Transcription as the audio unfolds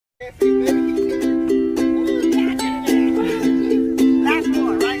Last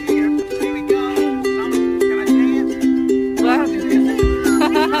one right here. Here we go. Can I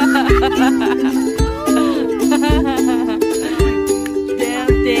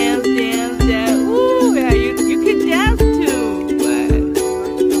Dance. Ooh, yeah, you can dance too.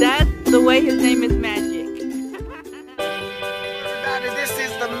 But that's the way his name is Magic. This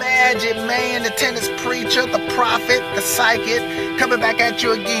is the Magic Man, the tennis preacher, the prophet, the psychic, coming back at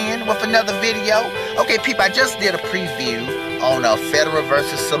you again with another video. Okay, people, I just did a preview on Federer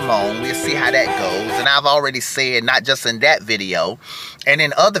versus Simone. We'll see how that goes. And I've already said, not just in that video, and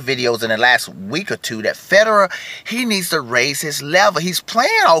in other videos in the last week or two, that Federer, he needs to raise his level. He's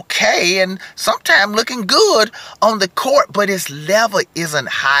playing okay and sometimes looking good on the court, but his level isn't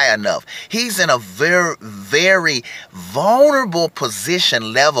high enough. He's in a very, very vulnerable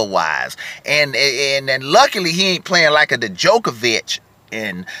position level-wise. And luckily, he ain't playing like a Djokovic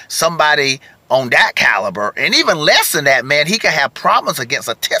and somebody on that caliber, and even less than that, man, he could have problems against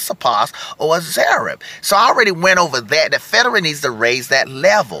a Tsitsipas or a Zverev. So I already went over that Federer needs to raise that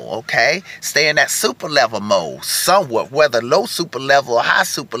level, okay? Stay in that super level mode somewhat, whether low super level or high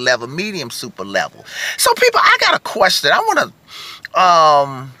super level, medium super level. So people, I got a question. I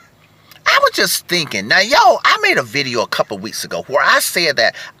was just thinking, now, I made a video a couple weeks ago where I said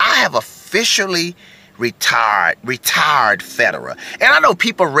that I have officially retired Federer. And I know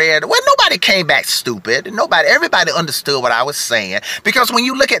people read, well, nobody came back stupid. Everybody understood what I was saying. Because when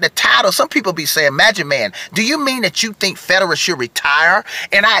you look at the title, some people be saying, Magic Man, do you mean that you think Federer should retire?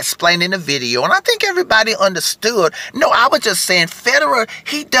 And I explained in the video, and I think everybody understood. No, I was just saying Federer,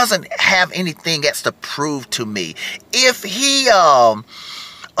 he doesn't have anything else to prove to me. If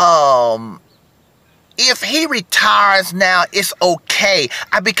he retires now, it's okay.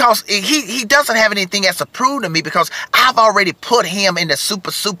 Because he doesn't have anything else to prove to me, because I've already put him in the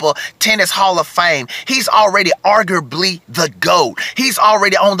super tennis Hall of Fame. He's already arguably the GOAT. He's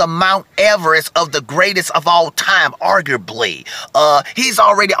already on the Mount Everest of the greatest of all time, arguably. He's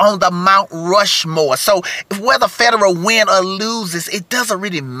already on the Mount Rushmore. So whether Federer win or loses, it doesn't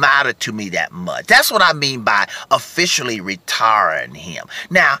really matter to me that much. That's what I mean by officially retiring him.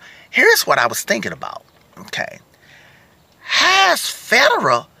 Now, here's what I was thinking about. Okay. Has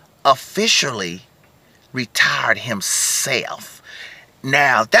Federer officially retired himself?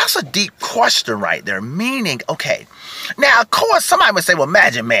 Now, that's a deep question right there. Meaning, okay. Now, of course, somebody would say, well,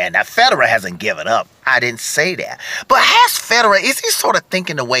 Magic Man, now Federer hasn't given up. I didn't say that. But has Federer, is he sort of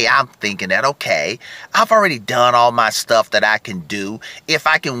thinking the way I'm thinking, that, okay, I've already done all my stuff that I can do. If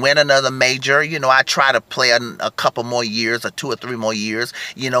I can win another major, I try to play a couple more years or 2 or 3 more years.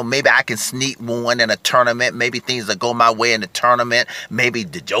 Maybe I can sneak one in a tournament. Maybe things that go my way in the tournament. Maybe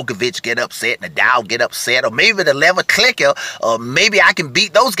the Djokovic get upset, Nadal get upset, or maybe the level clicker, or maybe I can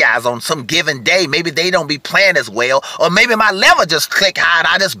beat those guys on some given day. Maybe they don't be playing as well, or maybe my level just click high and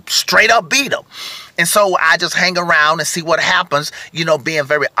I just straight up beat them. And so I just hang around and see what happens, being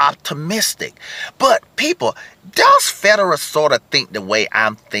very optimistic. But people, does Federer sort of think the way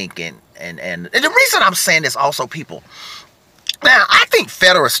I'm thinking? And the reason I'm saying this also, people, now I think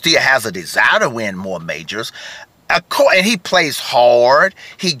Federer still has a desire to win more majors. And he plays hard.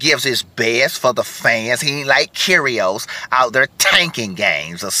 He gives his best for the fans. He ain't like Kyrgios out there tanking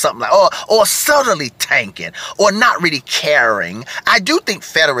games or something like, or subtly tanking, or not really caring. I do think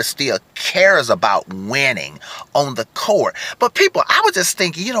Federer still cares about winning on the court. But people, I was just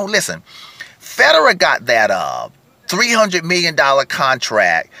thinking, listen, Federer got that $300 million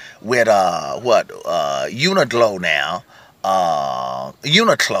contract with Uniqlo now,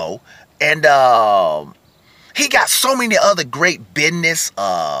 Uniqlo, and he got so many other great business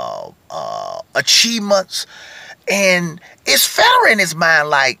achievements. And it's Federer in his mind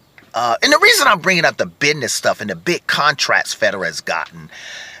like, and the reason I'm bringing up the business stuff and the big contracts Federer has gotten,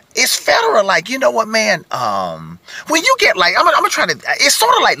 is Federer like, you know what, man, when you get like, I'm gonna try to, it's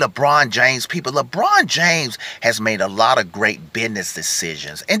sort of like LeBron James, people. LeBron James has made a lot of great business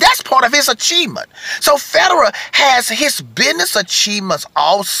decisions, and that's part of his achievement. So Federer has his business achievements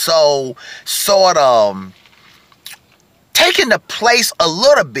also sort of taking the place a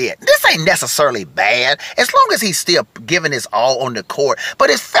little bit. This ain't necessarily bad, as long as he's still giving his all on the court. But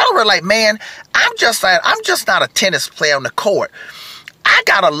it's Federer like, man, I'm just not a tennis player on the court. I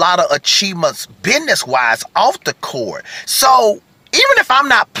got a lot of achievements business-wise off the court. So even if I'm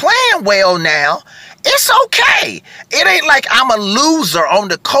not playing well now, It's okay. It ain't like I'm a loser on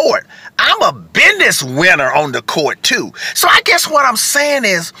the court. I'm a business winner on the court too. So I guess what I'm saying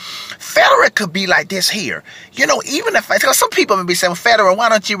is Federer could be like this here. You know, even if, because some people may be saying, Federer, why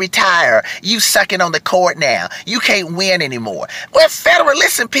don't you retire? You sucking on the court now. You can't win anymore. Well, Federer,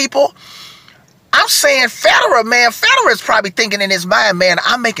 listen, people. I'm saying Federer, man, Federer is probably thinking in his mind, man,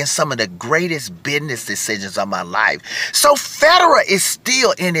 I'm making some of the greatest business decisions of my life. So Federer is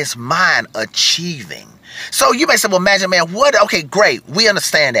still in his mind achieving. So you may say, well, imagine, man, what? Okay, great. We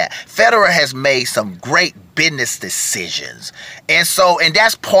understand that. Federer has made some great business decisions. And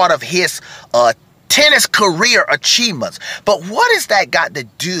that's part of his tennis career achievements. But what has that got to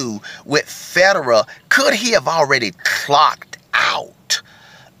do with Federer? Could he have already clocked out?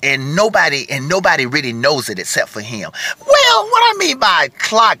 And nobody really knows it except for him. Well, what I mean by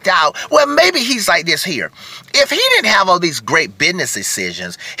clocked out, well, maybe he's like this here. If he didn't have all these great business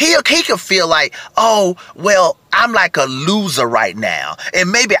decisions, he could feel like, oh, well, I'm like a loser right now,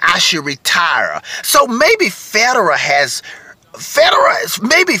 and maybe I should retire. So maybe Federer's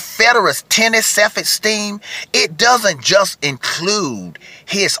tennis self-esteem, it doesn't just include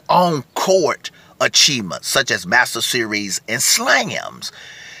his own court achievements, such as Master Series and slams.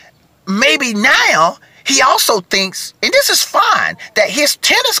 Maybe now he also thinks, and this is fine, that his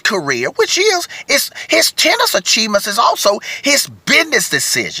tennis career, which is his tennis achievements, is also his business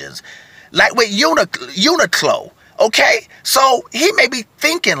decisions, like with Uniqlo. Okay, so he may be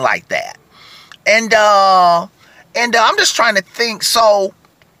thinking like that, and I'm just trying to think. So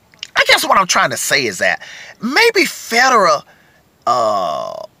I guess what I'm trying to say is that maybe Federer,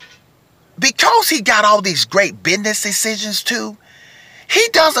 because he got all these great business decisions too, he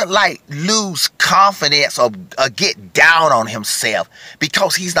doesn't like lose confidence or get down on himself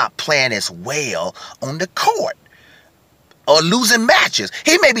because he's not playing as well on the court or losing matches.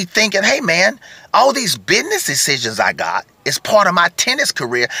 He may be thinking, hey man, all these business decisions I got is part of my tennis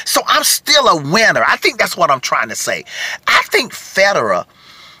career, so I'm still a winner. I think that's what I'm trying to say. I think Federer,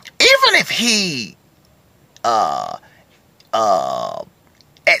 even if he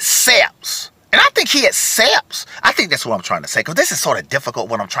accepts, and I think he accepts. I think that's what I'm trying to say, because this is sort of difficult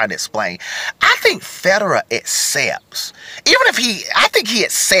what I'm trying to explain. I think Federer accepts. I think he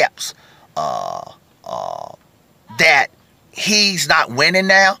accepts that he's not winning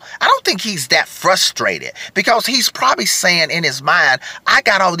now. I don't think he's that frustrated, because he's probably saying in his mind, I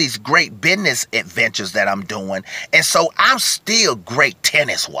got all these great business adventures that I'm doing, and so I'm still great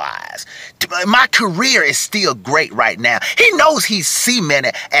tennis-wise. My career is still great right now. He knows he's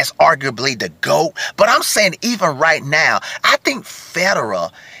cemented as arguably the GOAT, but I'm saying even right now, I think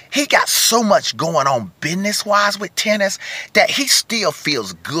Federer, he got so much going on business-wise with tennis that he still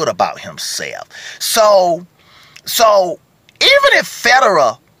feels good about himself. So even if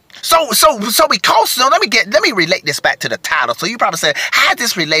Federer, because let me relate this back to the title. So you probably said, how is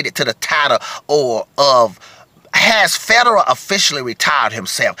this related to the title of has Federer officially retired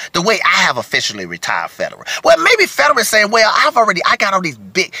himself the way I have officially retired Federer? Well, maybe Federer is saying, well, I got all these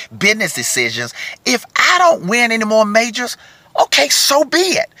big business decisions. If I don't win any more majors, okay, so be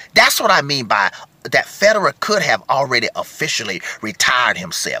it. That's what I mean by that Federer could have already officially retired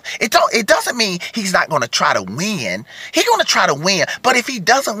himself. It doesn't mean he's not going to try to win. He's going to try to win. But if he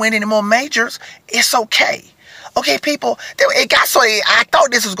doesn't win any more majors, it's okay. Okay, people, I thought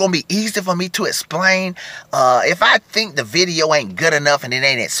this was going to be easy for me to explain. If I think the video ain't good enough and it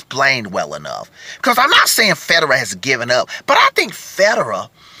ain't explained well enough. Because I'm not saying Federer has given up, but I think Federer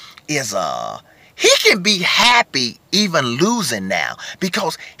is he can be happy even losing now,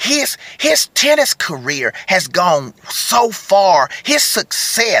 because his tennis career has gone so far. His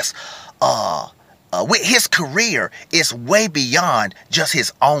success with his career is way beyond just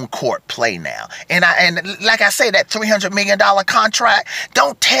his own court play now. And like I say, that $300 million contract,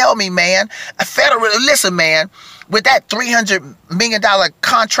 don't tell me, man. Federer, listen, man, with that $300 million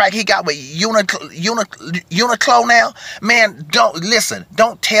contract he got with Uniqlo now, man,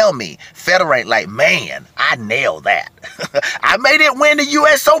 don't tell me Federer ain't like, man, I nailed that. I may didn't win the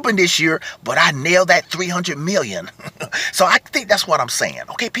U.S. Open this year, but I nailed that $300 million. So I think that's what I'm saying.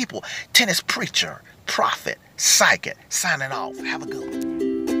 Okay, people, tennis preacher, prophet, psychic, signing off. Have a good one.